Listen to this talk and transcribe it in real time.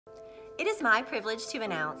It is my privilege to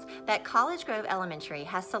announce that College Grove Elementary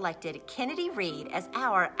has selected Kennedy Reed as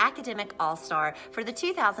our Academic All-Star for the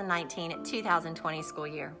 2019-2020 school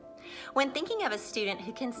year. When thinking of a student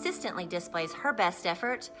who consistently displays her best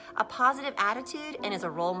effort, a positive attitude, and is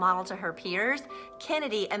a role model to her peers,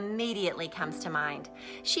 Kennedy immediately comes to mind.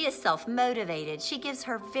 She is self-motivated. She gives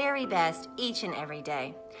her very best each and every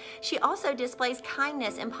day. She also displays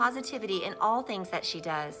kindness and positivity in all things that she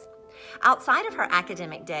does. Outside of her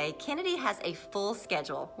academic day, Kennedy has a full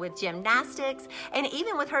schedule with gymnastics, and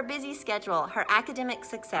even with her busy schedule, her academic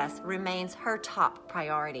success remains her top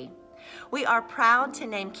priority. We are proud to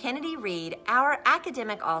name Kennedy Reed our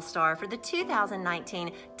Academic All-Star for the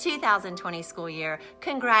 2019-2020 school year.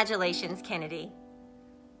 Congratulations, Kennedy.